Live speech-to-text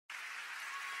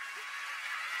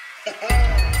Yo,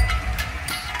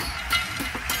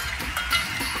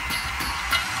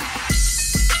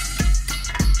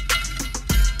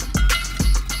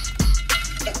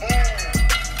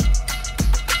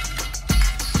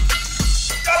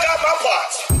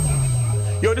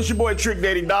 this your boy Trick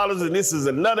Daddy Dollars, and this is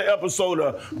another episode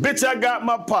of Bitch, I Got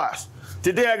My Pots.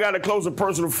 Today I got a close and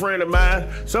personal friend of mine,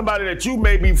 somebody that you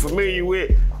may be familiar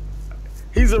with.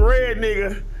 He's a red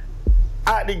nigga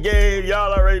out the game.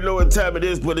 Y'all already know what time it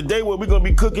is, but today what we're gonna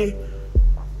be cooking,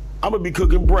 I'm gonna be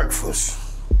cooking breakfast.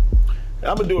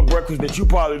 I'm gonna do a breakfast that you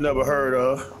probably never heard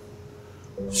of.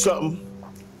 Something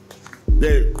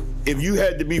that if you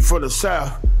had to be from the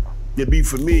South, you'd be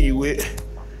familiar with,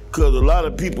 because a lot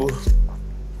of people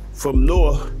from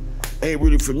North ain't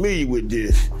really familiar with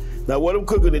this. Now what I'm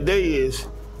cooking today is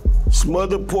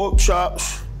smothered pork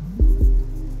chops,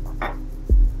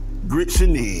 grits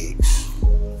and eggs.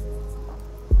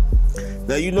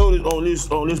 Now you notice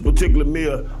on this particular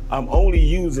meal, I'm only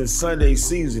using Sunday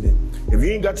seasoning. If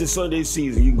you ain't got your Sunday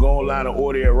seasoning, you can go online and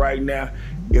order it right now.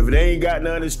 If they ain't got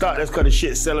none in stock, that's because the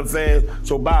shit's selling fast.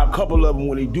 So buy a couple of them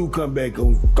when they do come back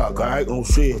on stock, all right, on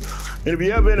sale. And if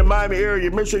you ever in the Miami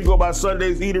area, make sure you go by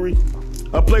Sunday's Eatery,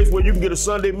 a place where you can get a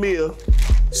Sunday meal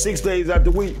 6 days out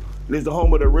the week. And it's the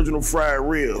home of the original fried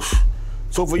ribs.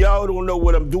 So for y'all who don't know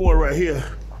what I'm doing right here,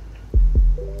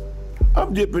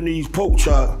 I'm dipping these pork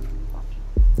chops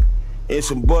in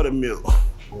some buttermilk.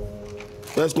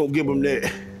 That's gonna give them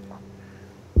that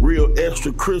real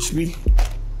extra crispy,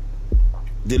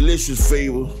 delicious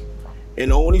flavor.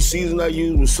 And the only season I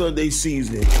use was Sunday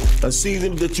seasoning. A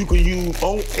seasoning that you can use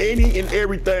on any and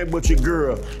everything but your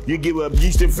girl. You give her a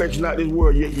yeast infection out this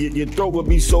world, your throat will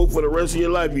be sore for the rest of your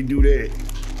life you do that.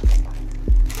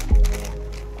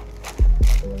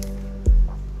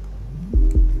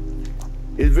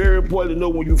 It's very important to know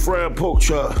when you fry pork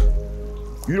chop,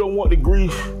 you don't want the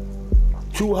grease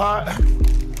too hot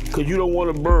because you don't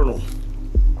want to burn them.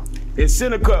 And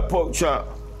center cut pork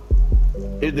chop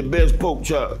is the best pork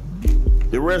chop.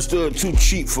 The rest of it too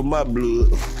cheap for my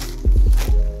blood.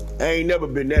 I ain't never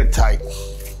been that tight.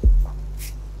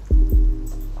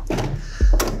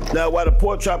 Now while the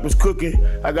pork chop is cooking,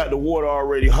 I got the water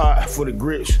already hot for the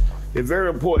grits. It's very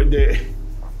important that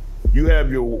you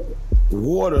have your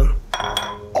water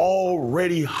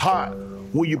already hot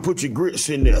when you put your grits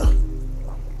in there.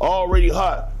 Already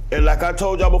hot. And like I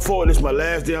told y'all before, this is my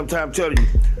last damn time telling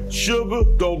you, sugar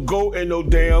don't go in no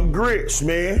damn grits,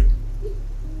 man.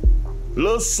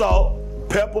 Little salt,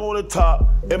 pepper on the top,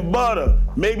 and butter,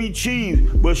 maybe cheese,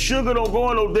 but sugar don't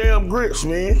go in no damn grits,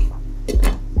 man.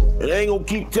 And I ain't gonna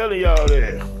keep telling y'all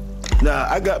that. Now,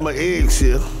 I got my eggs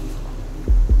here.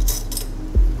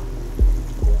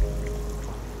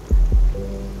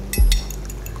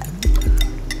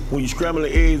 When you scramble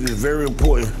the eggs, it's very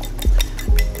important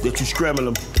that you scramble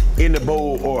them in the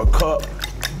bowl or a cup.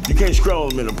 You can't scramble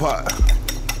them in a pot.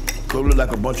 It'll look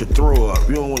like a bunch of throw up.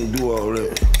 You don't want to do all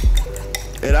that.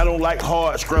 And I don't like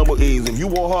hard scrambled eggs. If you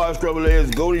want hard scrambled eggs,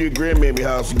 go to your grandmammy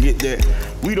house and get that.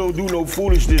 We don't do no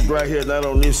foolishness right here, not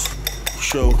on this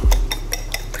show.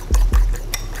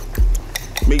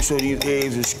 Make sure these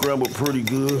eggs are scrambled pretty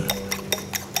good.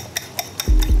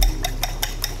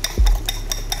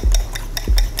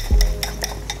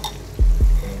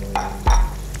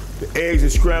 The eggs are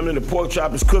scrambling, the pork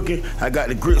chop is cooking. I got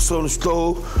the grits on the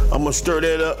stove. I'm gonna stir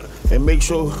that up and make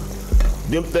sure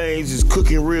them things is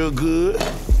cooking real good.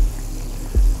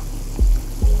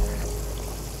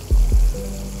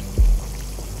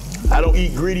 I don't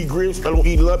eat gritty grits, I don't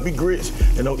eat lumpy grits,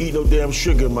 and don't eat no damn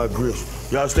sugar in my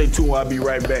grits. Y'all stay tuned, I'll be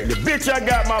right back. The bitch, I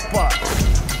got my pot.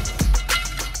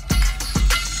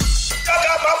 I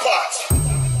got my pot.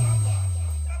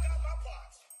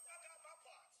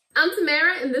 I'm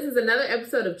Tamara, and this is another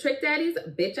episode of Trick Daddy's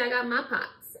Bitch, I Got My Pots.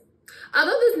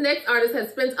 Although this next artist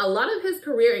has spent a lot of his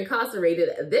career incarcerated,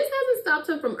 this hasn't stopped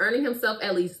him from earning himself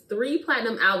at least 3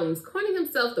 platinum albums, coining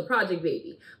himself the Project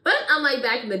Baby. But unlike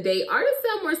back in the day, artists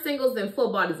sell more singles than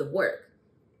full bodies of work.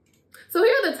 So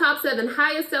here are the top 7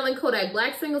 highest selling Kodak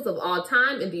Black singles of all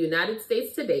time in the United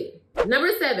States to date. Number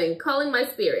 7, Calling My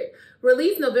Spirit.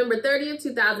 Released November 30th,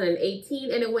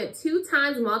 2018, and it went 2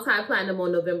 times multi-platinum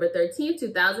on November 13th,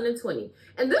 2020.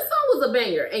 And this song was a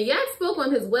banger, and Yak spoke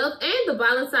on his wealth and the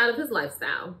violent side of his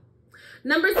lifestyle.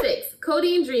 Number 6,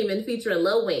 Codeine Dreamin' featuring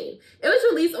Lil Wayne. It was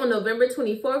released on November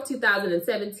 24th,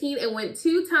 2017 and went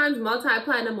 2 times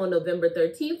multi-platinum on November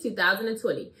 13th,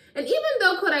 2020. And even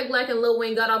though Kodak Black and Lil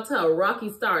Wayne got off to a rocky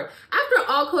start, after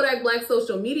all Kodak Black's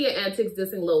social media antics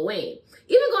dissing Lil Wayne,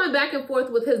 even going back and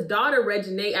forth with his daughter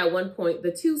Reginae at one point,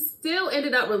 the two still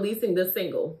ended up releasing this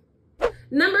single.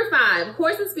 Number 5,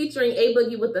 Horses featuring A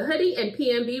Boogie with the Hoodie and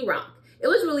PNB Rock. It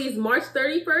was released March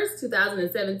 31st,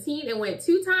 2017 and went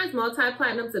 2 times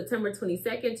multi-platinum September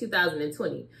 22nd,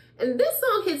 2020. And this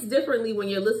song hits differently when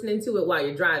you're listening to it while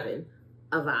you're driving.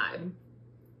 A vibe.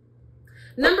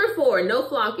 Number 4, No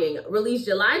Flocking, released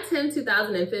July 10,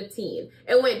 2015.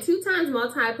 It went 2 times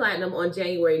multi-platinum on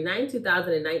January 9,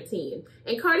 2019.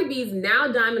 And Cardi B's Now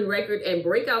Diamond record and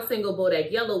breakout single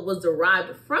Bodak Yellow was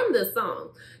derived from this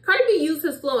song. Cardi B used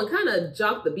his flow and kind of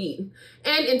jocked the beat.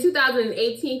 And in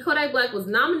 2018, Kodak Black was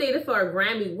nominated for a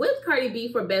Grammy with Cardi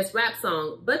B for Best Rap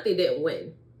Song, but they didn't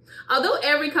win. Although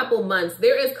every couple months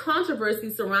there is controversy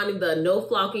surrounding the No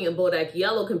Flocking and Bodak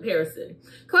Yellow comparison,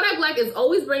 Kodak Black is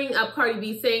always bringing up Cardi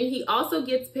B, saying he also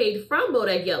gets paid from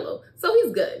Bodak Yellow, so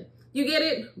he's good. You get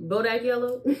it? Bodak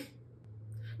Yellow?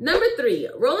 Number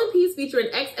 3, Rollin' Peace featuring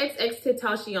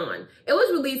XXXTentacion. It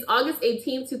was released August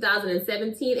 18,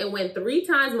 2017 and went 3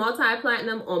 times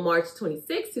multi-platinum on March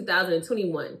 26,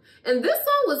 2021. And this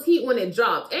song was heat when it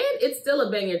dropped, and it's still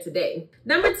a banger today.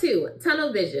 Number 2,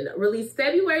 Tunnel Vision, released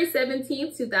February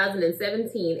 17,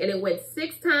 2017, and it went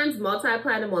 6 times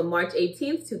multi-platinum on March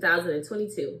 18,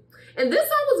 2022. And this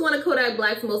song was one of Kodak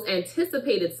Black's most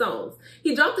anticipated songs.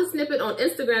 He dropped a snippet on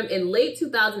Instagram in late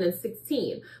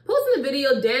 2016, posting a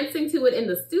video dancing to it in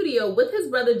the studio with his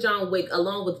brother John Wick,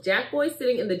 along with Jack Boy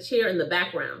sitting in the chair in the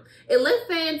background. It left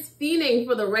fans fiending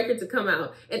for the record to come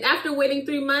out, and after waiting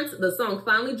 3 months, the song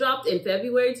finally dropped in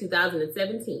February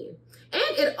 2017.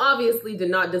 And it obviously did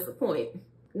not disappoint.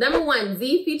 Number 1,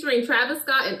 Z featuring Travis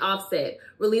Scott and Offset,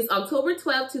 released October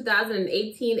 12,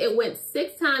 2018. It went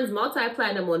 6 times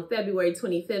multi-platinum on February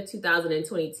 25,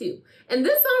 2022. And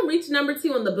this song reached number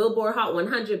 2 on the Billboard Hot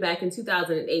 100 back in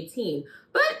 2018.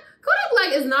 But Kodak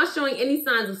Black is not showing any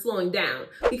signs of slowing down,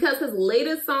 because his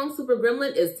latest song, Super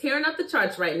Gremlin, is tearing up the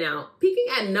charts right now, peaking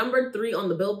at number 3 on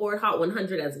the Billboard Hot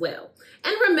 100 as well.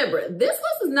 And remember, this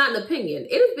list is not an opinion.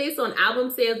 It is based on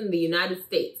album sales in the United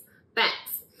States. Facts.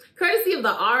 Courtesy of the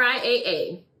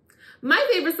RIAA. My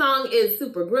favorite song is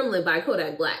Super Gremlin by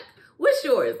Kodak Black. What's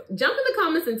yours? Jump in the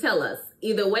comments and tell us.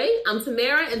 Either way, I'm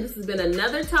Tamara, and this has been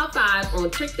another Top 5 on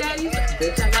Trick Daddy's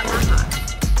Bitch I Got My Pots.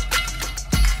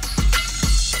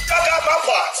 I got my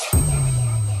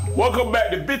pots. Welcome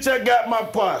back to Bitch I Got My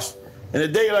Pots. And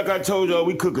today, like I told y'all,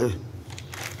 we cooking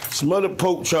smothered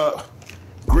pork chop,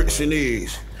 grits and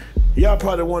eggs. Y'all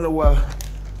probably wonder why.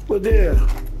 Well, there.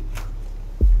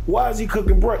 Why is he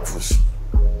cooking breakfast?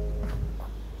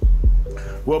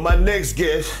 Well, my next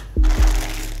guest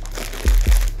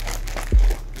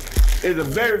is a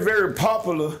very, very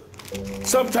popular,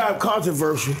 sometimes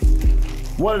controversial,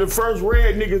 one of the first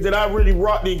red niggas that I really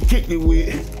rocked and kicked it with.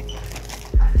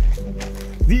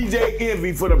 DJ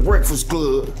Envy for the Breakfast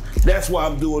Club. That's why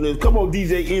I'm doing this. Come on,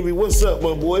 DJ Envy. What's up,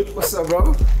 my boy? What's up,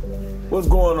 bro? What's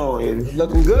going on, Envy?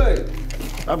 Looking good.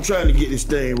 I'm trying to get this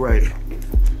thing right.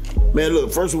 Man,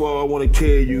 look, first of all, I want to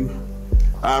tell you,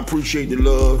 I appreciate the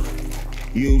love.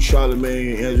 You,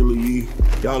 Charlamagne, Angela Yee,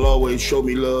 y'all always show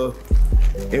me love.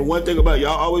 And one thing about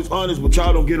y'all always honest, but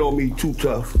y'all don't get on me too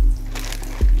tough.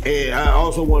 And I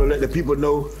also want to let the people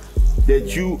know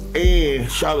that you and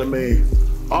Charlamagne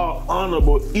are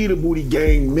honorable Eat a Booty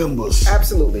Gang members.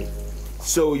 Absolutely.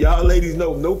 So y'all ladies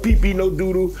know, no pee-pee, no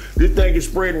doodle. This thing is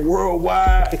spreading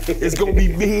worldwide. It's gonna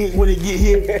be big when it get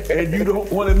here, and you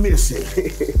don't want to miss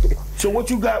it. So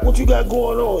what you got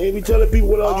going on? Envy, tell the people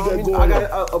what all you got going on. I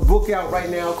got a book out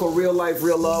right now called Real Life,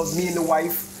 Real Love. Me and the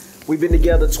wife, we've been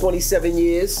together 27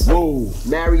 years. Whoa.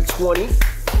 Married 20.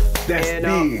 That's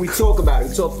and big. We talk about it.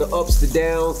 We talk the ups, the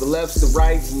downs, the lefts, the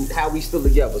rights, and how we still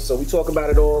together. So we talk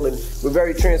about it all, and we're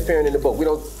very transparent in the book. We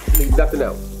don't leave nothing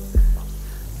out.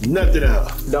 Nothing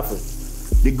out. Nothing.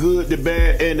 The good, the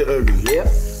bad, and the ugly. Yep.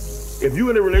 If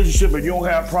you're in a relationship and you don't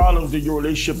have problems, then your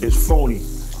relationship is phony.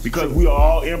 Because we are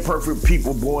all imperfect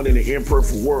people born in an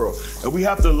imperfect world. And we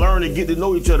have to learn and get to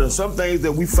know each other. And some things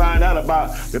that we find out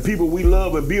about the people we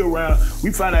love and be around,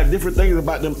 we find out different things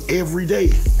about them every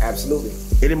day. Absolutely.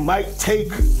 And it might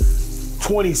take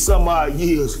 20 some odd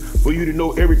years for you to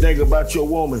know everything about your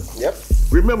woman. Yep.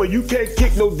 Remember, you can't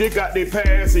kick no dick out their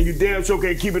past, and you damn sure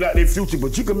can't keep it out their future,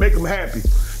 but you can make them happy.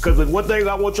 Because the one thing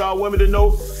I want y'all women to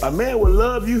know, a man will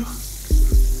love you.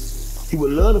 He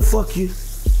would love to fuck you,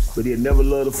 but he'll never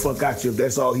love to fuck out you if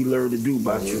that's all he learned to do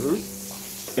about you.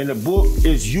 And the book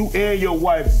is you and your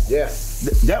wife. Yeah.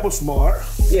 That was smart.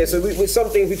 Yeah, so with some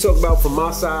things we talk about from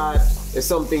my side, and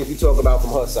some things we talk about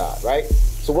from her side, right?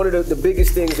 So one of the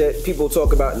biggest things that people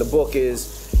talk about in the book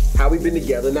is how we've been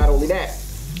together. Not only that,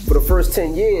 for the first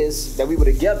 10 years that we were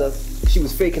together, she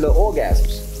was faking her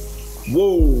orgasms.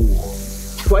 Whoa.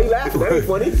 Why you laughing? That ain't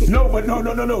funny.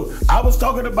 No. I was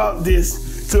talking about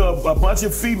this to a bunch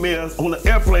of females on the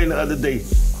airplane the other day.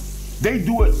 They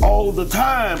do it all the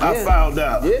time, yeah. I found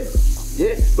out.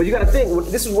 Yeah. But you gotta think,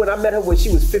 this is when I met her when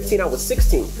she was 15, I was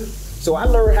 16. So I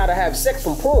learned how to have sex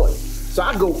from porn. So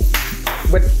I go,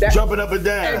 but that, jumping up and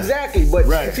down. Exactly,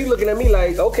 but she looking at me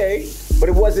like, okay, but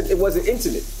it wasn't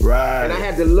intimate. Right. And I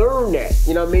had to learn that,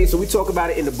 you know what I mean? So we talk about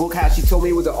it in the book, how she told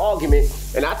me it was an argument,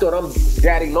 and I thought I'm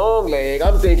daddy long leg.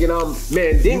 I'm thinking I'm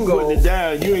Mandingo. You putting it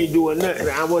down, you ain't doing nothing.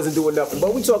 I wasn't doing nothing.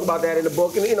 But we talk about that in the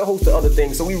book and a host of other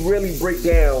things. So we really break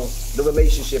down the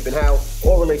relationship and how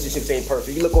all relationships ain't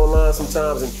perfect. You look online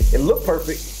sometimes and it look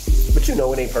perfect, but you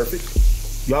know it ain't perfect.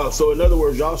 Y'all, so in other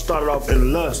words, y'all started off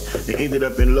in lust and ended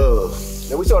up in love.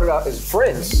 And we started out as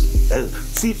friends.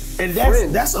 See, and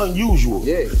that's unusual.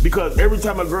 Yeah. Because every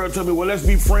time a girl tell me, well, let's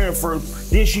be friends first,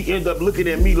 then she end up looking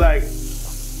at me like,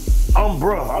 I'm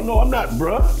bruh. I know I'm not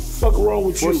bruh. Fuck wrong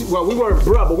with you? Well, we weren't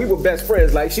bruh, but we were best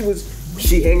friends. Like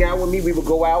she hang out with me, we would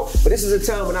go out. But this is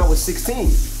a time when I was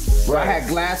 16. Where I had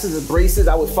glasses and braces.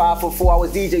 I was 5'4". I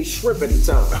was DJ Shrimp at the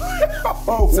time.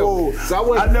 So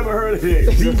I never heard of that.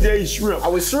 DJ Shrimp. I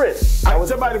was Shrimp.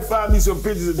 Somebody find me some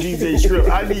pictures of DJ Shrimp.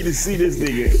 I need to see this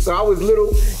nigga. So I was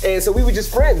little, and so we were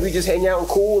just friends. We just hang out and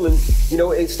cool, and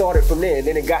it started from there. And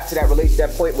then it got to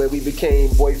that point where we became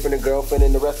boyfriend and girlfriend,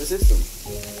 and the rest is history.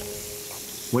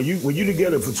 When you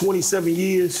together for 27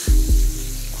 years.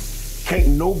 Can't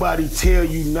nobody tell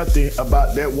you nothing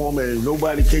about that woman, and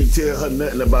nobody can't tell her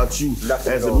nothing about you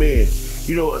as a man.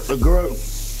 You know,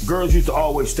 girls used to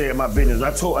always stay in my business.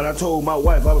 I told my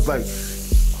wife, I was like,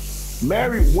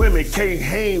 married women can't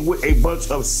hang with a bunch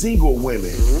of single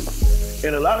women. Mm-hmm.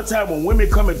 And a lot of times when women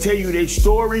come and tell you their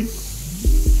story,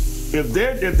 if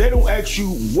they don't ask you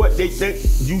what they think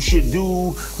you should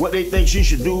do, what they think she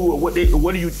should do, or what do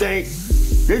you think,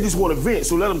 they just want to vent.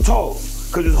 So let them talk.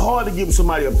 Because it's hard to give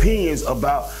somebody opinions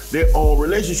about their own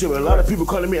relationship. And a lot of people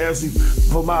come to me asking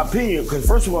for my opinion. Because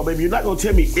first of all, baby, you're not going to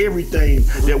tell me everything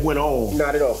that went on.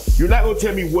 Not at all. You're not going to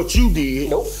tell me what you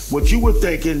did, nope. What you were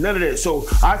thinking, none of that. So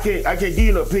I can't give you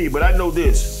an opinion, but I know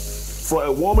this. For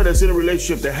a woman that's in a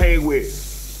relationship to hang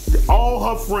with,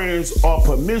 all her friends are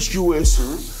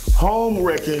promiscuous, home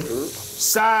wrecking,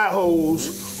 side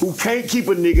hoes, who can't keep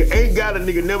a nigga, ain't got a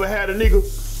nigga, never had a nigga.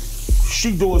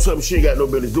 She doing something she ain't got no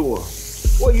business doing.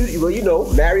 Well, you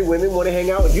know, married women want to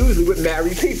hang out usually with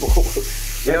married people.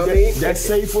 You know what I mean? That's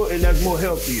safer and that's more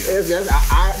healthier.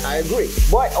 I agree.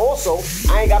 But also,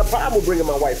 I ain't got a problem with bringing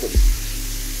my wife with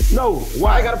me. No,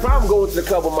 why? I ain't got a problem going to the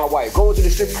club with my wife, going to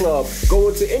the strip club,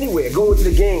 going to anywhere, going to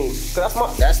the game.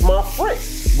 Cause that's my friend,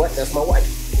 but that's my wife.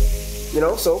 You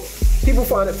know, so people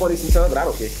find it funny sometimes, but I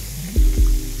don't care.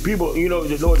 People, you know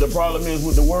what the problem is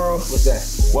with the world? What's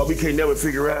that? What we can't never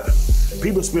figure out.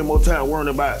 People spend more time worrying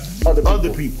about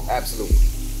other people. Absolutely.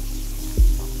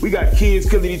 We got kids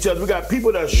killing each other. We got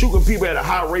people that are shooting people at a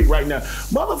high rate right now.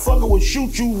 Motherfucker would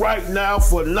shoot you right now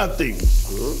for nothing.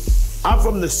 Mm-hmm. I'm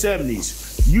from the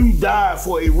 70s. You died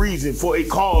for a reason, for a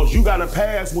cause. You got a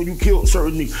pass when you killed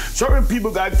certain things. Certain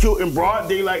people got killed in broad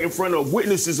daylight in front of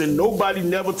witnesses, and nobody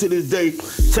never to this day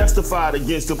testified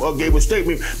against them or gave a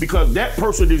statement because that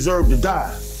person deserved to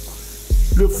die.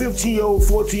 The 15-year-old,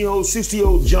 14-year-old,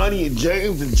 60-year-old Johnny and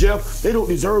James and Jeff, they don't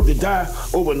deserve to die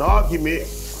over an argument.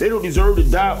 They don't deserve to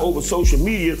die over social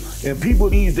media. And people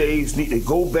these days need to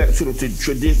go back to the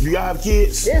tradition. Do y'all have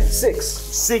kids? Yeah, 6.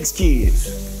 6 kids.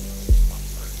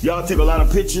 Y'all take a lot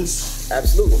of pictures?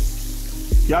 Absolutely.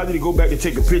 Y'all need to go back to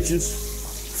taking pictures,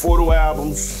 photo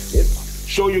albums. Yep.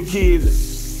 Show your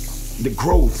kids the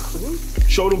growth. Mm-hmm.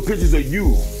 Show them pictures of you.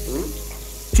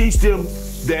 Mm-hmm. Teach them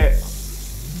that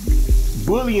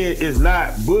bullying is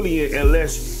not bullying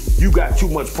unless you got too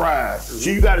much pride. Mm-hmm.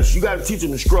 See, you gotta teach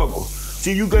them to struggle.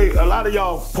 See, a lot of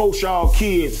y'all post y'all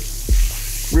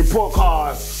kids report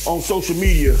cards on social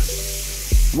media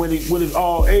when it's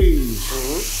all age.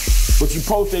 Mm-hmm. But you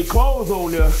post their clothes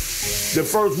on there the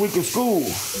first week of school.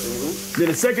 Mm-hmm. Then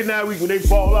the second 9 weeks when they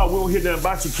fall out, we don't hear nothing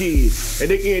about your kids. And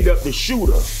they end up the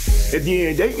shooter. And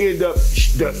then they end up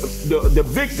the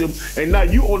victim, and now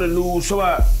you on the news, so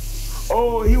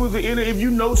he was if you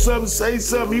know something, say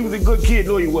something, he was a good kid.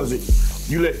 No, he wasn't.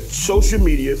 You let social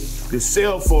media, the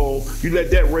cell phone, you let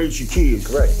that raise your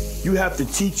kids. Right. You have to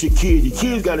teach your kids. Your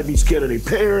kids got to be scared of their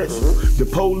parents, mm-hmm. the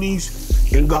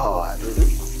police, and God.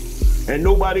 Mm-hmm. And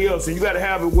nobody else. And you got to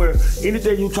have it where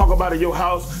anything you talk about in your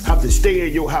house have to stay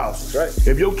in your house. Right.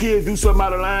 If your kids do something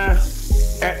out of line,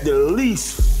 at the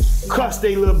least, cuss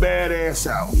they little bad ass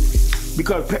out.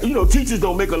 Because, teachers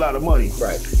don't make a lot of money.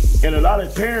 Right. And a lot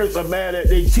of parents are mad at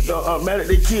their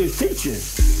kids teaching.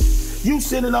 You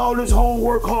sending all this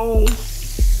homework home,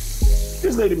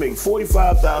 This lady make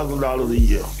 $45,000 a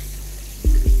year.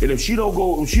 And if she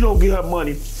don't get her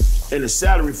money in the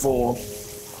salary form,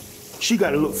 she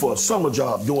got to look for a summer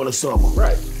job during the summer.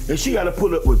 Right. And she got to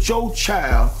put up with your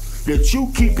child that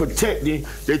you keep protecting,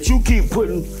 that you keep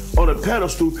putting on a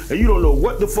pedestal, and you don't know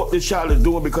what the fuck this child is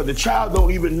doing because the child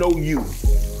don't even know you.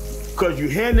 Because you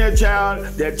hand that child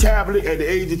that tablet at the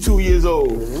age of 2 years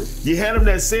old. You hand them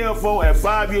that cell phone at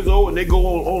 5 years old, and they go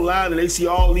online and they see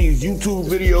all these YouTube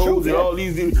videos and all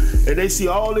these, and they see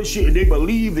all this shit and they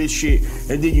believe this shit.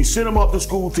 And then you send them off to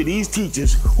school to these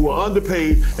teachers who are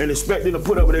underpaid and expect them to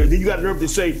put up with it. Then you got the nerve to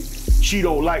say, she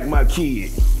don't like my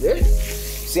kid. Yeah.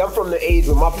 See, I'm from the age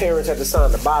when my parents had to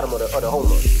sign the bottom of the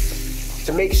homework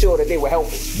to make sure that they were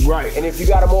helping. Right. And if you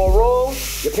got them all wrong,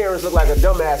 your parents look like a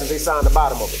dumbass if they signed the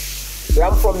bottom of it. So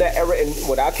I'm from that era, and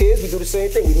with our kids, we do the same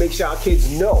thing. We make sure our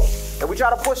kids know. And we try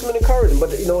to push them and encourage them, but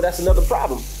that's another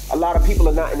problem. A lot of people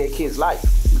are not in their kids' life.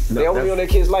 They're only on their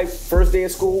kids' life first day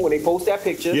of school when they post that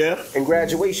picture and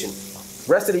graduation.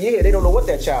 Rest of the year, they don't know what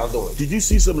that child's doing. Did you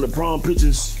see some of the prom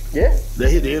pictures? Yeah. That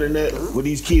hit the internet with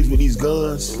these kids with these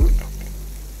guns?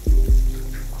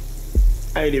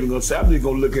 I ain't even gonna say, I'm just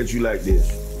gonna look at you like this.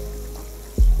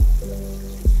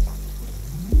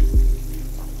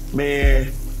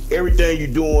 Man, everything you're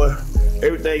doing,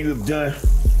 everything you've done,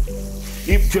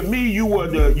 to me, you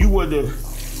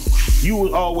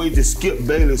was always the Skip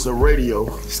Bayless of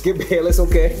radio. Skip Bayless,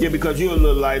 okay. Yeah, because you're a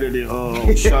little lighter than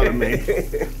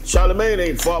Charlamagne. Charlamagne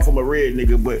ain't far from a red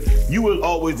nigga, but you was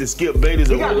always the Skip Bayless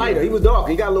of radio. He got lighter. He was dark.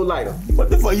 He got a little lighter.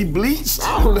 What the fuck? He bleached?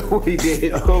 I don't know what he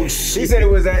did. Oh shit! He said it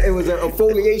was a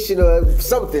foliation or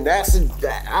something. I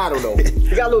don't know.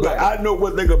 He got a little lighter. I know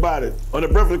one thing about it. On the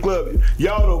Breakfast Club,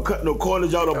 y'all don't cut no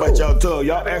corners. Y'all don't bite y'all tongue.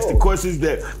 Y'all ask the questions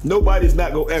that nobody's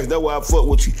not gonna ask. That's why I fuck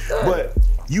with you. But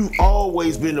you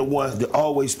always been the ones that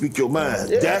always speak your mind.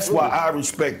 Yeah, that's absolutely. why I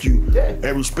respect you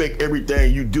and respect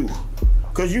everything you do.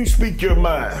 Cause you speak your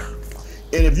mind.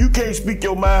 And if you can't speak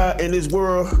your mind in this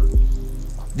world,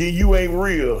 then you ain't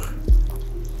real.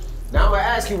 Now I'm gonna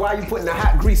ask you why you putting the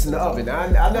hot grease in the oven.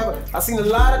 I seen a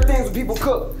lot of things when people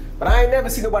cook, but I ain't never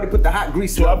seen nobody put the hot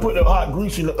grease in the oven. So I put the hot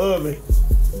grease in the oven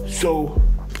so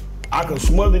I can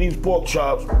smother these pork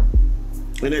chops,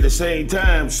 and at the same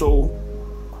time, so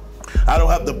I don't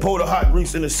have to pour the hot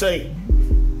grease in the sink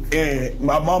and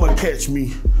my mama catch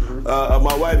me,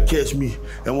 my wife catch me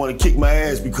and want to kick my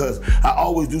ass because I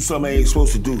always do something I ain't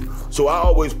supposed to do. So I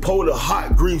always pour the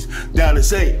hot grease down the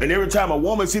sink. And every time a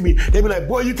woman see me, they be like,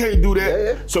 boy, you can't do that.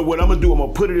 Yeah. So what I'm gonna do, I'm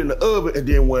gonna put it in the oven, and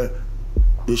then when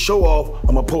the show off,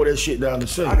 I'm gonna pour that shit down the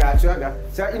sink. I got you.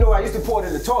 So, I used to pour it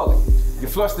in the toilet. You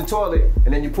flush the toilet,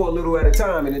 and then you pour a little at a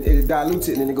time, and it dilutes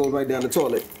it, and then it goes right down the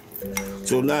toilet.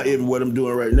 So now even what I'm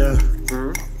doing right now,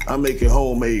 I'm making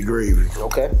homemade gravy.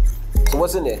 Okay. So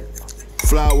what's in there?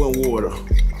 Flour and water.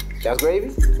 That's gravy?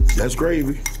 That's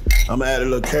gravy. I'm gonna add a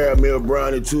little caramel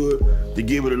brownie to it to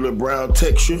give it a little brown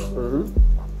texture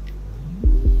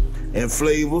and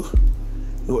flavor.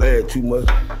 Don't add too much.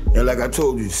 And like I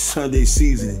told you, Sunday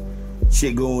season,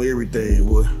 shit go on everything,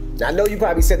 boy. Now, I know you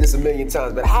probably said this a million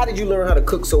times, but how did you learn how to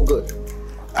cook so good?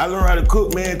 I learned how to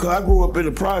cook, man, because I grew up in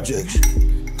the projects.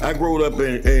 I grew up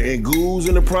in Goose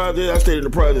in the project. I stayed in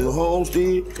the project of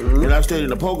Homestead, and I stayed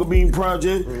in the Poker Bean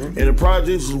project. In the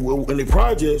projects,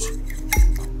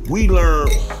 we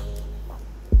learned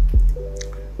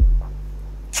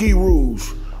key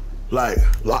rules, like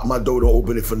lock my door, don't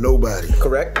open it for nobody.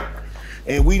 Correct.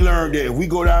 And we learned that if we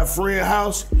go to our friend's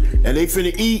house and they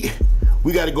finna eat,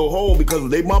 we gotta go home because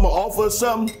if they mama offer us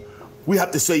something, we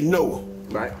have to say no.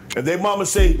 Right. If they mama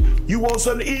say, you want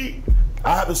something to eat?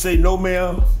 I have to say, no,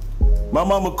 ma'am. My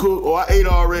mama cooked, or I ate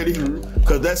already,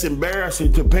 because that's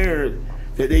embarrassing to parents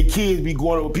that their kids be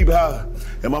going over people's house,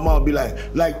 and my mama be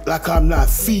like I'm not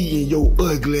feeding your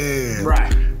ugly ass.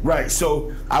 Right. Right,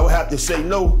 so I would have to say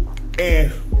no,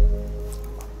 and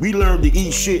we learned to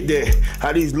eat shit that,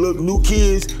 how these little new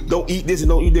kids don't eat this and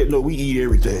don't eat that. No, we eat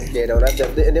everything. Yeah, no, that's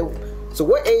definitely. And then, so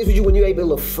what age were you when you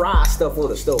able to fry stuff on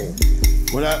the stove?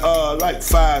 When I, like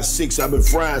 5, 6, I've been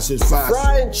frying since 5.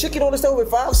 Frying chicken on the stove at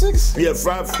 5, 6? Yeah,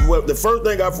 well, the first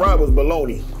thing I fried was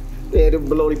bologna. Yeah, the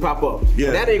bologna pop up.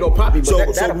 Yeah. That ain't gonna pop you,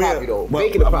 but that'll pop you though.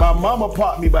 Bacon will pop my mama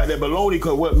popped me by that bologna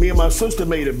because what me and my sister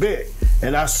made a bet,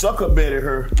 and I sucker betted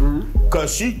her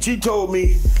because she told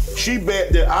me she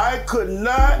bet that I could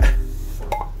not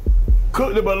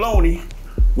cook the bologna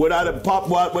without it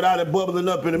bubbling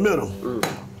up in the middle.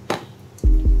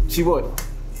 She won.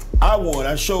 I won.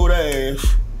 I showed her ass.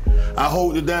 I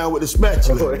hold it down with the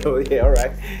spatula. Oh, yeah, all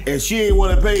right. And she ain't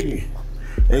want to pay me.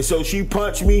 And so she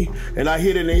punched me, and I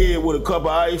hit her in the head with a cup of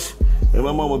ice, and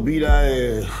my mama beat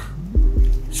her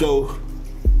ass. So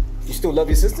You still love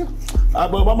your sister?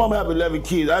 But my mama have 11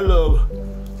 kids. I love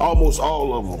almost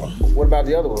all of them. What about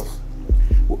the other ones?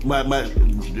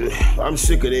 I'm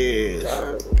sick of their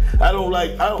ass. I don't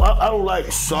like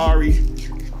sorry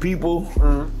people.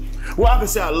 Well, I can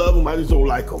say I love them, I just don't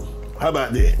like them. How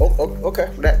about that? Okay,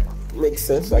 that makes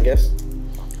sense, I guess.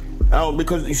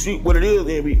 Because you see what it is,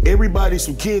 everybody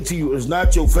some kin to you is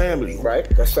not your family. Right,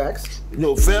 that's facts. You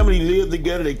know, family live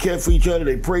together, they care for each other,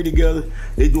 they pray together,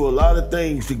 they do a lot of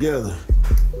things together.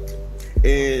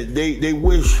 And they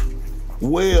wish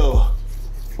well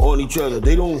on each other.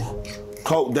 They don't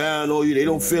talk down on you, they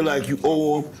don't feel like you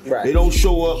owe them. Right. They don't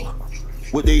show up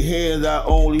with their hands out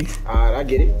only. Alright, I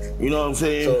get it. You know what I'm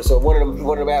saying? So one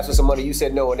of them asked for some money, you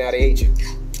said no, and now they hate you.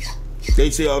 They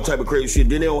say all type of crazy shit,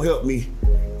 then they don't help me.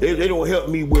 They don't help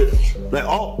me with,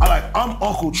 I'm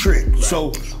Uncle Trick. Right.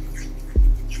 So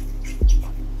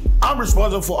I'm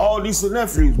responsible for all these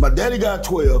nephews. My daddy got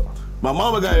 12, my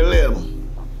mama got 11.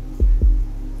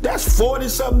 That's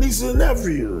 40-something nieces and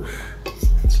nephews.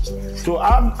 So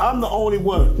I'm the only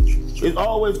one. It's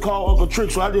always called Uncle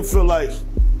Trick, so I just feel like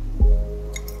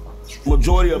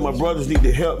majority of my brothers need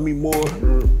to help me more.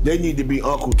 They need to be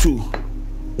uncle too.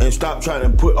 And stop trying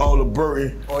to put all the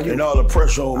burden and all the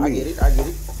pressure on me. I get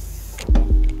it.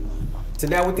 So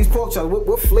now with these pork chops,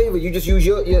 what flavor? You just use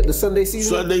the Sunday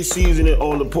seasoning? Sunday seasoning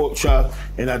on the pork chop,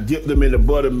 and I dip them in the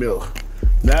buttermilk.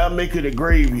 Now I'm making the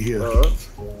gravy here.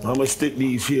 I'm gonna stick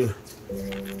these here.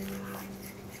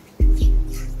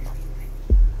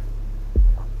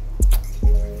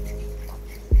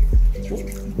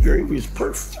 Gravy is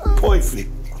perfect.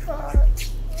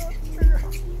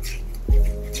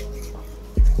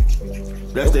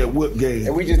 That's that whip game.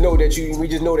 And we just know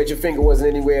that your finger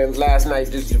wasn't anywhere last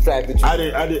night. Just the fact that you.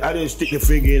 I didn't stick the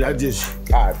finger in. I just.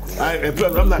 And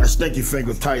plus, I'm not a stinky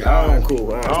finger type.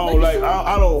 Cool. I don't like.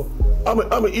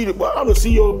 I'm a eat it. I'm a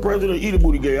CEO president of Eat a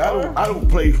Booty Gang. I don't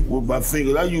play with my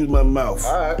fingers. I use my mouth.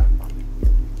 All right.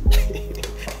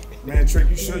 Man, Trick,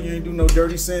 you sure you ain't do no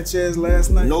Dirty Sanchez last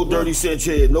night? No Dirty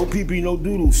Sanchez. No pee-pee, no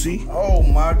doodle, see? Oh,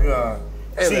 my God.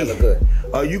 Hey, man, look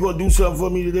good. You gonna do something for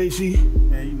me today, see?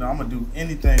 Man, you know, I'm gonna do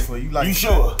anything for you. You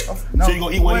sure? No. So you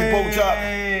gonna eat one of these pork chops?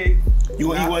 You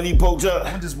gonna eat one of these pork chops?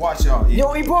 I'm gonna just watch y'all eat. You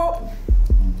don't eat pork?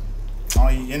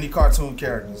 I don't eat any cartoon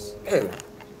characters. Hey.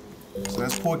 So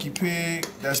that's Porky Pig,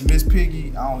 that's Miss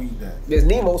Piggy, I don't eat that. There's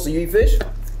Nemo, so you eat fish?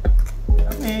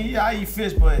 I mean, yeah, I eat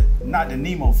fish, but not the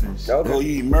Nemo fish. Okay. Oh,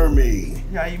 you eat mermaid.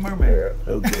 Yeah, I eat mermaid.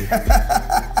 Okay.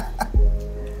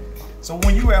 So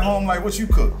when you at home, like, what you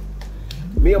cook?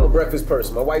 Me, I'm a breakfast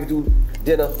person. My wife do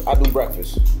dinner, I do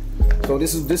breakfast. So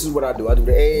this is what I do. I do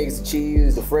the eggs, the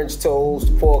cheese, the French toast,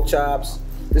 the pork chops.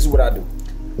 This is what I do.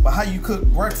 But how you cook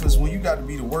breakfast when you got to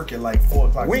be to work at like 4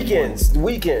 o'clock? Weekends.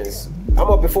 I'm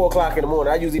up at 4 o'clock in the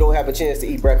morning. I usually don't have a chance to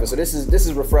eat breakfast. So this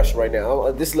is refreshing right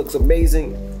now. This looks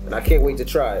amazing, and I can't wait to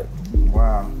try it.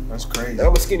 Wow, that's crazy. And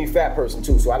I'm a skinny fat person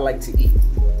too, so I like to eat.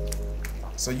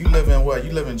 So you live in what?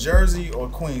 You live in Jersey or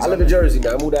Queens? I live in Jersey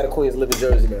now. I moved out of Queens, live in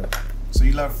Jersey now. So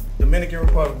you left Dominican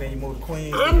Republic, then you moved to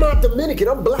Queens? I'm not Dominican,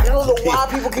 I'm black. I don't know why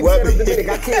people keep saying I'm Dominican.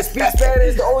 I can't speak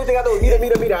Spanish. The only thing I know is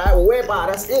mira. All right, well, whereby,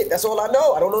 that's it. That's all I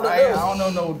know. I don't know nothing else. I don't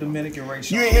know no Dominican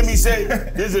race. You ain't hear me say,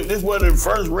 this one of the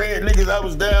first red niggas I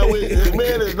was down with. This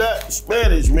man is not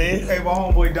Spanish, man. Hey, my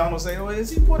homeboy Donald say, oh,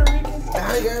 is he Puerto Rican?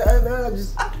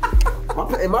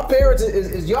 My parents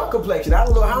is y'all complexion. I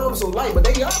don't know how I'm so light, but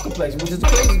they y'all complexion, which is the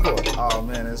crazy part. Oh,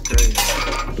 man, that's crazy.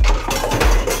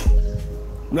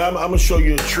 Now I'm gonna show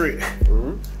you a trick.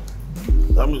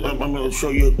 I'm gonna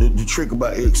show you the trick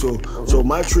about eggs. So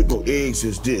my trick on eggs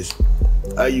is this.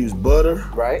 I use butter,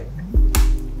 right,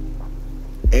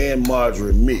 and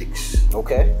margarine mix.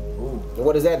 Okay. And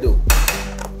what does that do?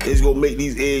 It's gonna make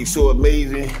these eggs so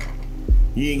amazing,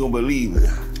 you ain't gonna believe it.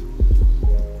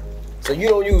 So you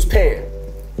don't use Pam?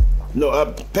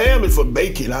 No, Pam is for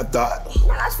baking, I thought.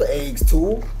 Nah, that's for eggs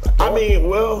too. I mean,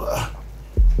 well,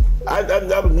 I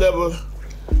was never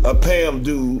a Pam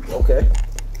dude. Okay.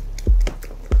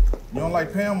 You don't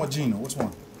like Pam or Gina? Which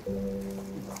one?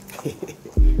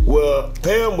 Well,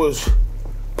 Pam was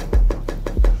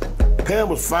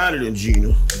finer than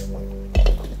Gina.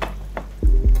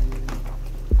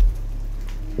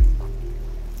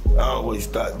 I always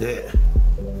thought that.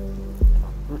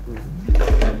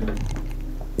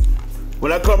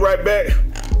 When I come right back,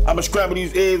 I'ma scramble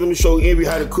these eggs. Let me show Envy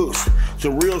how to cook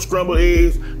some real scrambled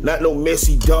eggs, not no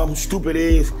messy, dumb, stupid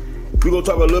eggs. We're gonna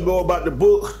talk a little bit more about the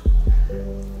book,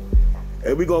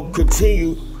 and we're gonna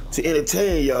continue to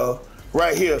entertain y'all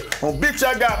right here on Bitch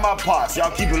I Got My Pots. Y'all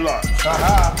keep it locked. I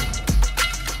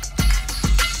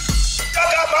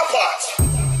got my pots.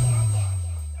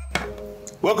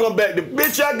 Welcome back to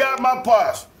Bitch I Got My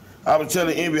Pots. I was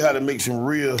telling Envy how to make some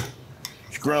real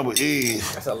scrambled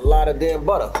eggs. That's a lot of damn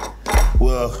butter.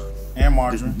 Well, And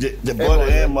margarine. the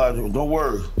butter and margarine. Don't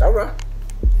worry. All right.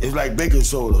 It's like baking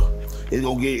soda. It's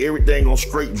gonna get everything on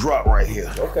straight drop right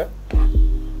here. Okay.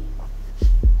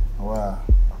 Wow.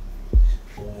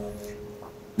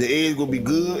 The eggs gonna be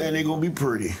good and they gonna be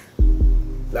pretty.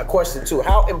 Now, question 2: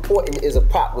 how important is a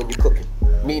pot when you're cooking?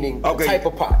 Meaning, the type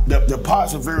of pot. The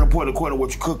pots are very important according to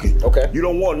what you're cooking. Okay. You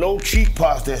don't want no cheap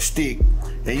pots that stick,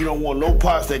 and you don't want no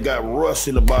pots that got rust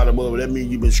in the bottom of it. That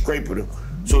means you've been scraping them.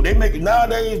 So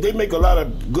nowadays they make a lot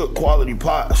of good quality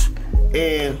pots,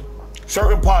 and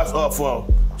certain pots are for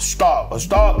stock. A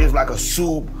stock is like a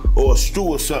soup or a stew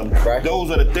or something. Right.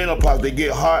 Those are the thinner pots. They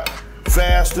get hot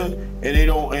faster, and they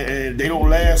don't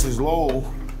last as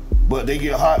long. But they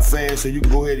get hot fast, so you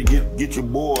can go ahead and get your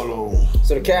boil on.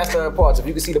 So the cast iron parts, if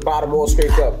you can see the bottom all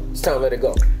scraped up, it's time to let it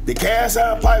go. The cast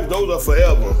iron pipes, those are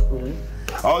forever.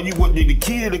 All you want, the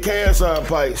key to the cast iron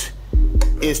pipes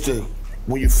is to,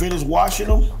 when you finish washing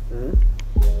them,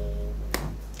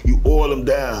 you oil them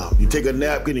down. You take a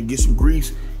napkin and get some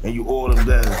grease, and you oil them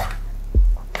down.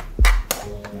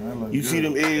 You see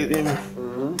them eggs in me?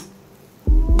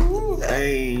 I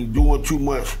ain't doing too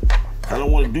much. I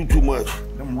don't want to do too much.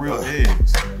 Them real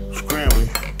eggs. Scrambling.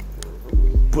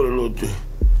 Put a little.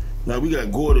 Now we got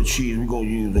Gouda cheese we're gonna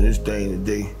use in this thing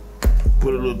today.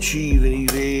 Put a little cheese in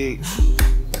these eggs.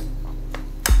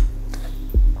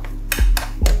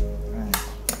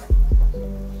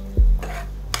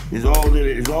 It's all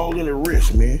in the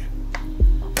wrist, man.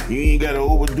 You ain't gotta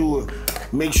overdo it.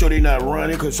 Make sure they're not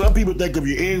running, cause some people think if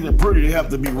your eggs are pretty, they have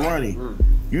to be running.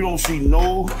 You don't see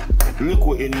no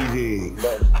liquid in these eggs.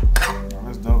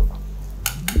 That's dope.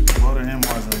 Butter and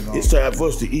margarine. It's time for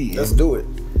us to eat. Let's do it.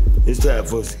 It's time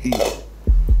for us to eat.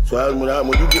 So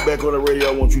when you get back on the radio,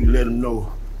 I want you to let them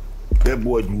know that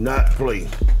boy do not play.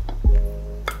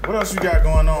 What else you got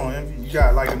going on, Envy? You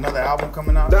got like another album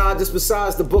coming out? Nah, just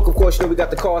besides the book, of course, you know, we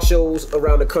got the car shows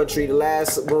around the country. The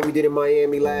last one we did in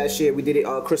Miami last year, we did it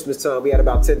on Christmas time. We had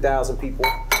about 10,000 people.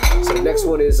 So the next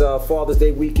one is Father's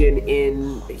Day weekend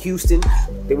in Houston.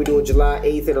 Then we're doing July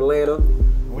 8th in Atlanta.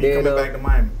 When you coming back to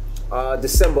Miami?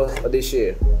 December of this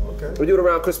year. Okay. We do it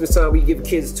around Christmas time. We give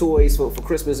kids toys for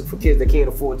Christmas for kids that can't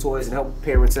afford toys and help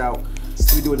parents out.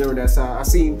 So we do it during that time. I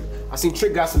seen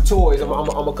Trick got some toys. I'm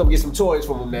gonna come get some toys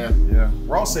from him now. Yeah.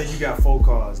 Ross said you got 4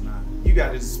 cars now. You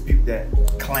got to dispute that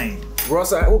claim.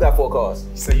 Ross, who got 4 cars?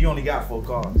 He said you only got 4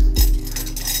 cars.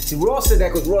 See, Ross said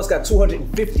that because Ross got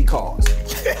 250 cars.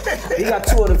 He got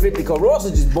 250 cars. Ross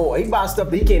is just bored. He buys stuff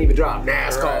that he can't even drive.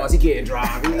 NASCARs, he can't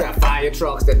drive. He got fire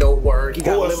trucks that don't work. He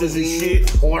got Horses and limousines,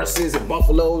 horses and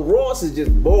buffaloes. Ross is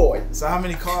just bored. So how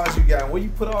many cars you got? Where you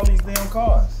put all these damn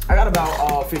cars? I got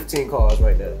about 15 cars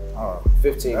right now.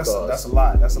 15 cars. That's a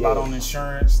lot. That's a lot on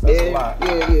insurance. That's a lot.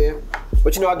 Yeah.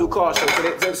 But you know, I do car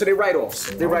shows, so they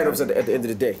write-offs. They write-offs at the end of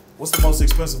the day. What's the most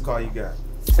expensive car you got?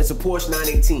 It's a Porsche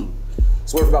 918.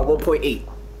 It's worth about 1.8.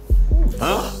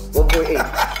 Huh? 1.8.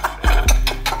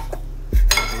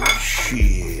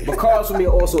 Shit. But cars for me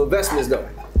are also investments though.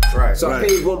 Right. So Right. I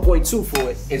paid 1.2 for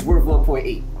it. It's worth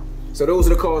 1.8. So those are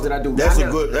the cars that I do. Now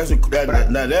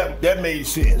that made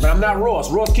sense. But I'm not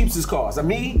Ross. Ross keeps his cars.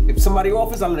 If somebody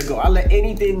offers, I let it go. I let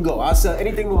anything go. I sell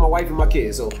anything with my wife and my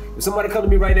kids. So if somebody come to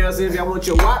me right now and says, I want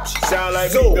your watch. Sound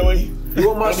like so, me, don't he? You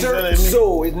want my Don't he sound shirt? like me?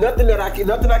 So it's nothing that I care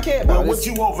about. Well, what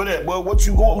you want for that? Well, what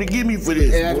you want me to give me for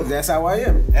this? Yeah, that's how I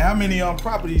am. And how many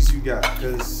properties you got?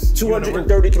 Cause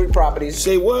 233 properties.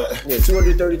 Say what? Yeah,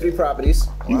 233 properties.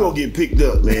 You gonna get picked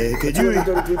up, man. Cause you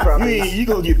 233 properties.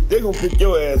 they gonna pick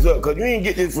your ass up. Cause you ain't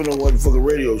get this for no motherfucking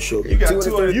radio show. You got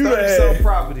 230 some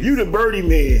properties. You the birdie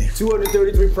man.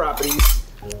 233 properties.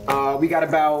 We got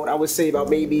about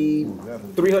maybe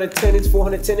 300 tenants,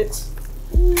 400 tenants.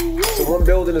 So one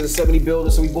building is a 70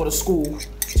 building, so we bought a school,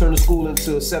 turned the school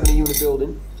into a 70-unit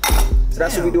building. So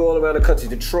that's what we do all around the country.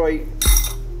 Detroit,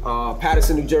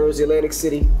 Patterson, New Jersey, Atlantic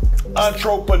City.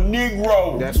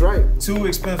 Entrepreneur. That's right. Too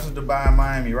expensive to buy in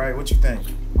Miami, right? What you think?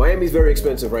 Miami's very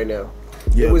expensive right now.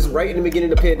 Yeah. It was right in the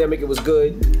beginning of the pandemic, it was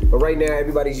good, but right now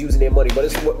everybody's using their money. But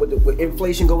it's with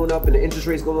inflation going up and the interest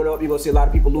rates going up, you're gonna see a lot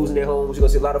of people losing their homes, you're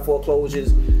gonna see a lot of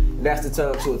foreclosures, and that's the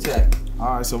time to attack.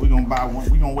 All right, so we're gonna buy one.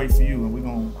 We're gonna wait for you, and we're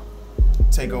gonna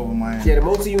take over Miami. Yeah, the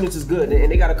multi-units is good,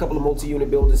 and they got a couple of multi-unit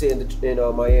buildings here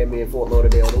in Miami and Fort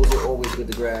Lauderdale. Those are always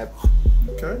good to grab.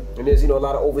 Okay. And there's a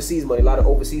lot of overseas money. A lot of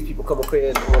overseas people come up here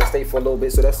and want to stay for a little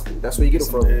bit, so that's where you get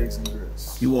them Some from. eggs and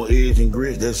grits. You want eggs and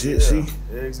grits? That's it. Yeah, See?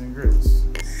 eggs and grits.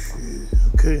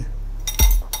 Okay.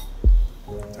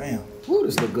 Damn. Ooh,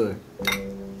 this look good.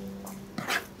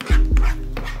 I'm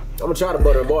gonna try the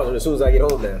butter and margarine as soon as I get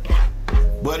home now.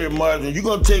 butter and margarine.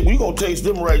 We gonna taste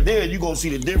them right there. You gonna see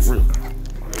the difference.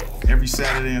 Every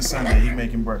Saturday and Sunday, he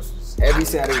making breakfast. Every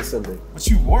Saturday and Sunday. But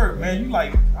you work, man. You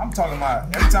like, I'm talking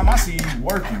about every time I see you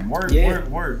working, work.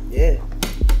 Yeah.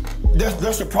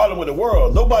 That's the problem with the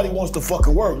world. Nobody wants to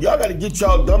fucking work. Y'all gotta get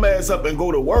y'all dumb ass up and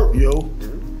go to work, yo.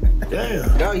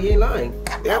 Damn. No, you ain't lying.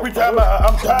 Every time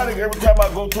I'm tired of every time I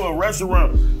go to a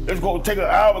restaurant, it's gonna take an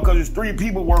hour because there's 3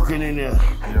 people working in there.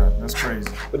 Yeah, that's crazy.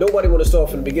 But nobody want to start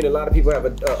from the beginning. A lot of people have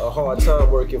a hard time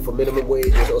working for minimum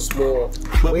wages or small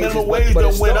But wages. minimum wage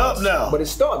done went up now. But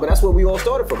that's where we all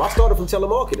started from. I started from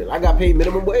telemarketing. I got paid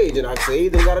minimum wage and I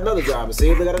saved and got another job and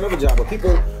saved and got another job. But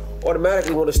people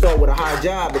automatically want to start with a high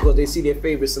job because they see their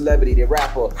favorite celebrity, their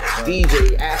rapper,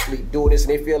 DJ, athlete doing this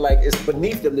and they feel like it's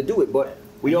beneath them to do it. But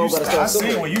we all gotta start somewhere.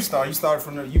 I see when you start. You started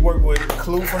from you worked with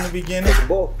Clue from the beginning.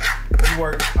 Boy. You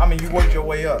worked your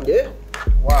way up. Yeah.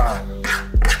 Wow.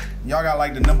 Y'all got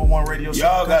like the #1 radio show.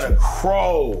 Y'all got a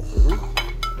crow.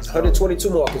 122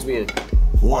 markets we in.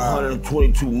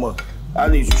 122 months. I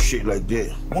need some shit like that.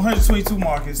 122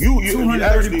 markets, You 230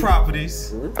 actually-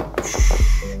 properties,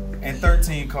 and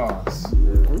 13 cars.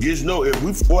 Just know if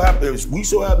we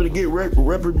so happen to get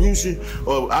retribution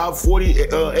of our 40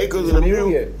 acres and a mule,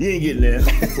 you ain't getting there.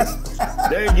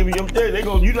 They ain't giving you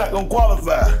you're not gonna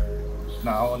qualify.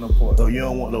 Nah, I want no pork. Oh, you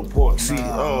don't want no pork. See,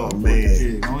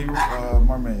 man. Only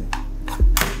mermaid.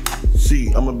 See,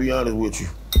 I'm gonna be honest with you.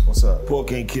 What's up?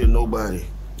 Pork ain't kill nobody.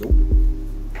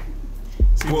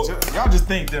 See, y'all just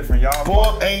think different, y'all.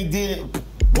 Pork ain't did it.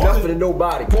 Nothing to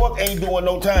nobody. Pork ain't doing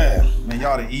no time. Man,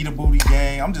 y'all the eat a booty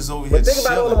gang. I'm just over here. But think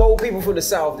about all chilling. them old people from the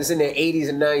South that's in their 80s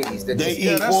and 90s that They just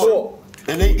eat that's pork,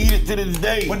 and they eat it to this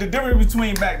day. But the difference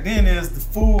between back then is the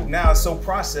food now is so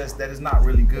processed that it's not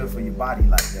really good for your body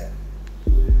like that.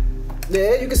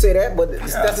 Yeah, you can say that, but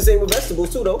that's the same with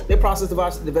vegetables too, though. They process the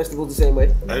vegetables the same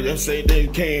way. They say they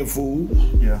canned food.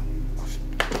 Yeah.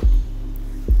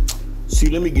 See,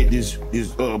 let me get this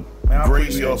Man, I gravy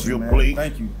appreciate off you, your man. plate.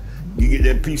 Thank you. You get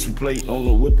that piece of plate. I don't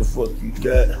know what the fuck you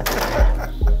got.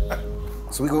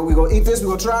 So we gonna eat this? We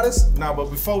gonna try this? Nah, but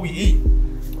before we eat,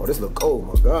 Oh, this look cold,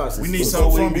 my gosh. we need this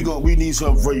something look- from you. We need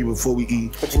something for you before we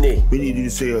eat. What you need? We need you to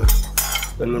say a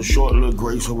little short little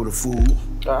grace over the food.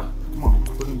 Come on.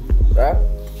 Put it- Right?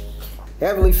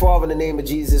 Heavenly Father, in the name of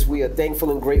Jesus, we are thankful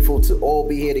and grateful to all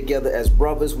be here together as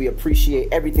brothers. We appreciate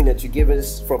everything that you give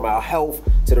us, from our health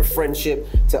to the friendship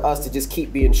to us to just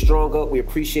keep being stronger. We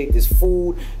appreciate this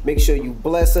food. Make sure you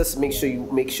bless us. Make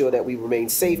sure that we remain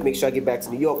safe. Make sure I get back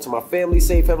to New York to my family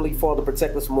safe. Heavenly Father,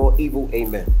 protect us from all evil.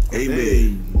 Amen.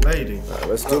 Amen. Hey, lady. All right,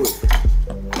 let's do it.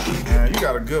 Man, you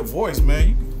got a good voice, man.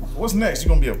 What's next? You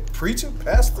gonna be a preacher,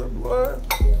 pastor, what?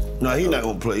 No, he not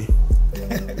gonna play.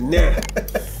 Nah.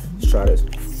 Let's try this.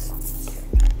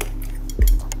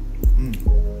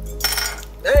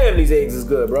 Damn, these eggs is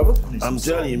good, brother. I'm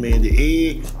telling you, man, the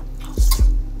egg.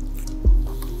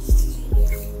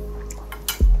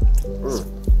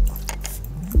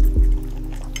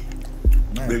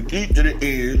 The key to the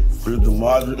egg is the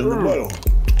margarine and the butter.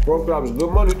 Pork chop is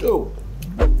good money too.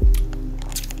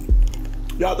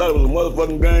 Y'all thought it was a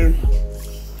motherfucking game?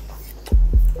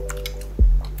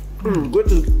 Which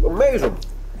is amazing.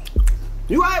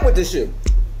 You alright with this shit?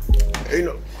 Ain't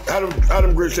no, how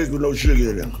them great shakes with no sugar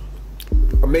in them?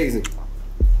 Amazing.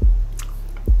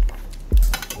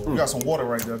 You got some water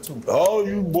right there too. All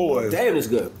you boys. Damn, it's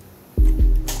good.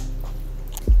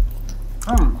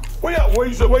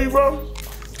 Where you from?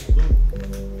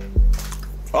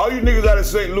 All you niggas out of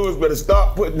St. Louis better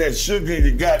stop putting that sugar in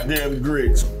your goddamn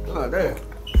grits. Oh, damn.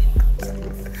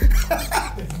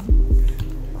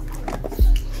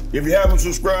 If you haven't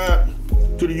subscribed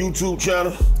to the YouTube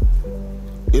channel,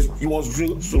 you want some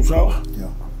sugar, some salt? Yeah.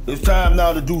 It's time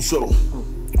now to do so.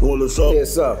 Want a little salt?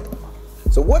 Yes, sir.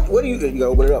 So what do you gotta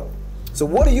open it up. So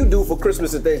what do you do for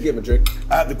Christmas and Thanksgiving, Drake?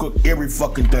 I have to cook every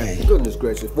fucking thing. Goodness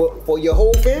gracious. For your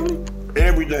whole family?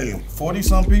 Everything.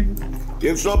 40-some people?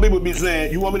 If some people be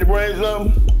saying, you want me to bring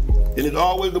something? And it's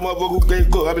always the motherfucker who can't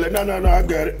cook. I be like, no, I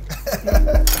got it.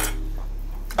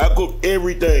 I cook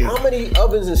everything. How many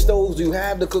ovens and stoves do you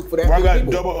have to cook for that I many got a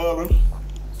people? double oven.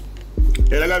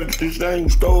 And I got this same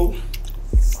stove.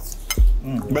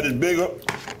 But it's bigger.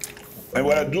 And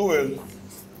what I do is,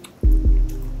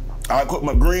 I cook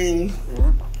my greens,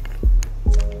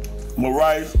 my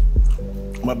rice,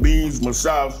 my beans, my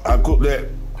sauce. I cook that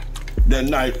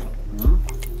night,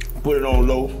 put it on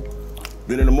low.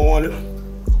 Then in the morning,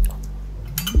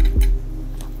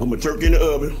 put my turkey in the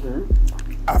oven.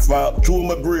 I fire up 2 of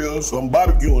my grills, so I'm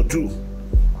barbecuing too.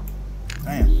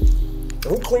 Damn.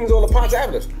 Who cleans all the pots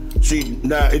after this? See,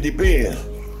 now it depends.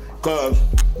 Cause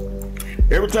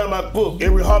every time I cook,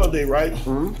 every holiday, right?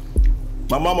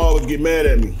 My mama always get mad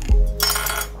at me.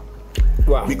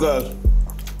 Wow. Because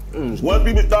once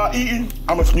people start eating,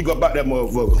 I'ma sneak up out that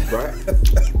motherfucker. Right?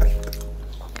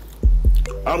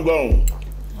 I'm gone.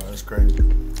 Oh, that's crazy.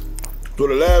 So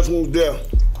the last one's there.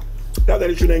 Y'all think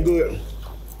this shit ain't good?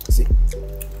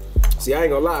 See, I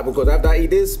ain't gonna lie, because after I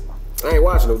eat this, I ain't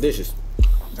washing no dishes.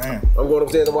 Damn. I'm going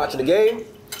upstairs and watching the game,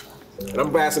 and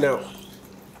I'm passing out.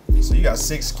 So you got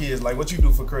 6 kids. Like, what you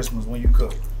do for Christmas when you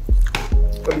cook?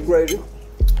 That'd be crazy.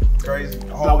 Crazy.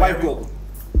 My wife cooking.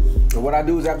 And what I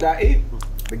do is after I eat,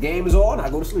 the game is on, I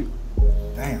go to sleep.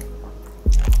 Damn.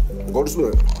 I go to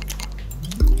sleep.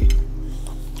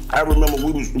 I remember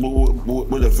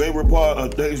what the favorite part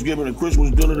of Thanksgiving and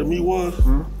Christmas dinner to me was?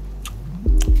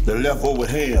 The leftover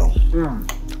ham.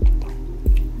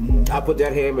 I put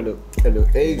that ham in the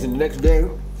eggs the next day.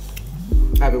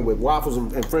 Have it with waffles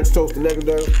and French toast the next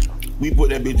day. We put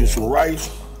that bitch in some rice.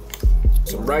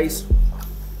 Some rice.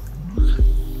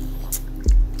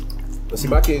 See,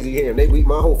 my kids eat ham.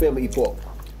 My whole family eat pork.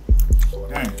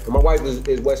 Damn. And my wife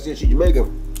is West Indian, she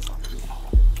Jamaican.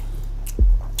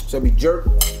 So it'd be jerk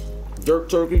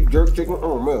turkey, jerk chicken.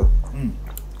 Oh man.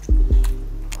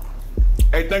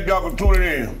 Hey, thank y'all for tuning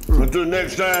in. Until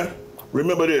next time,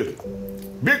 remember this.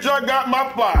 Bitch, I got my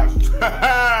pots.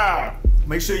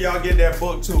 Make sure y'all get that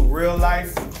book too. Real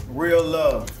Life, Real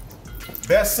Love.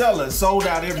 Bestseller, sold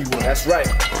out everywhere. That's right.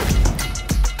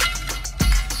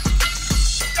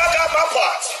 I got my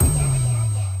pots.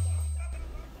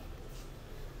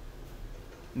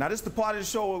 Now this is the part of the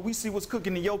show where we see what's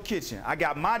cooking in your kitchen. I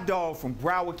got my dog from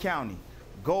Broward County,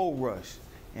 Gold Rush.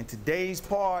 And today's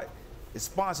part is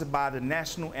sponsored by the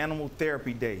National Animal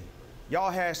Therapy Day.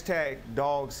 Y'all hashtag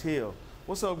Dogs Heal.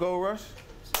 What's up, Gold Rush?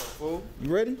 What's up, fool?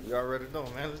 You ready? You already know,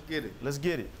 man. Let's get it. Let's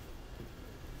get it.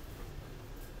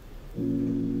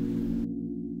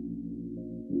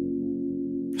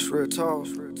 It's real talk.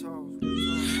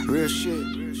 Real shit.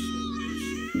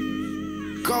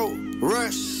 Go,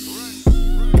 rush.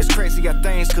 It's crazy how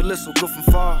things could look so good from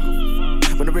far,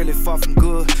 but they're really far from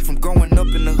good. From growing up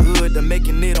in the hood to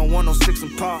making it on 106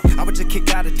 and Park. I would just kick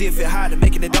out a deal, fit high to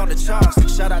making it on the charts.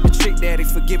 Shout out to Trick Daddy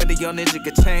for giving the young ninja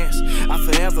a chance. I'll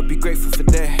forever be grateful for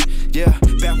that. Yeah,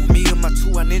 back when me and my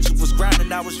 2 ninja was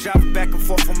grinding, I was driving back and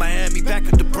forth from Miami, back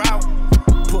at the Broward.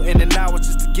 Putting in hours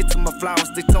just to get to my flowers.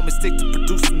 They told me stick to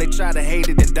producing, they try to hate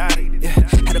it and doubt it. Yeah,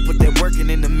 had to put that work in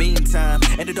the meantime.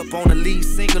 Ended up on the lead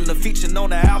single and featuring on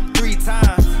the album 3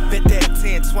 times. Bet that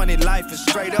 10-20 life is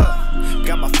straight up.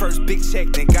 Got my first big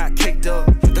check, then got kicked up.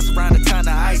 That's around the time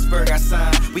the Iceberg I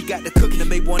signed. We got the cooking to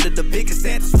make one of the biggest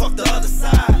anthems, fuck the other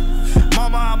side.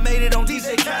 Mama, I made it on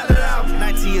DJ Khaled out.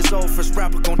 19 years old, first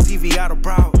rapper on TV out of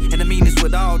Broward. And I mean this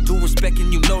with all due respect,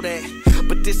 and you know that.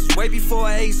 But this is way before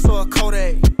an Ace or a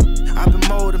Kodak. I've been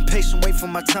more than patient, wait for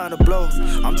my time to blow.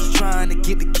 I'm just trying to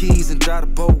get the keys and drive the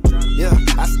boat. Yeah,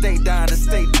 I stay down and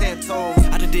stay 10 toes.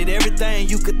 I done did everything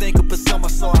you could think of, but some I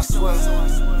saw, I swear.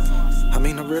 I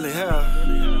mean, I really have.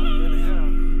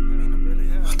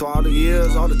 Through all the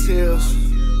years, all the tears,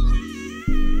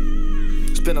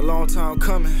 it's been a long time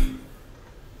coming.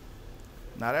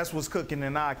 Now that's what's cooking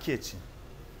in our kitchen.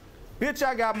 Bitch,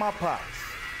 I got my pots.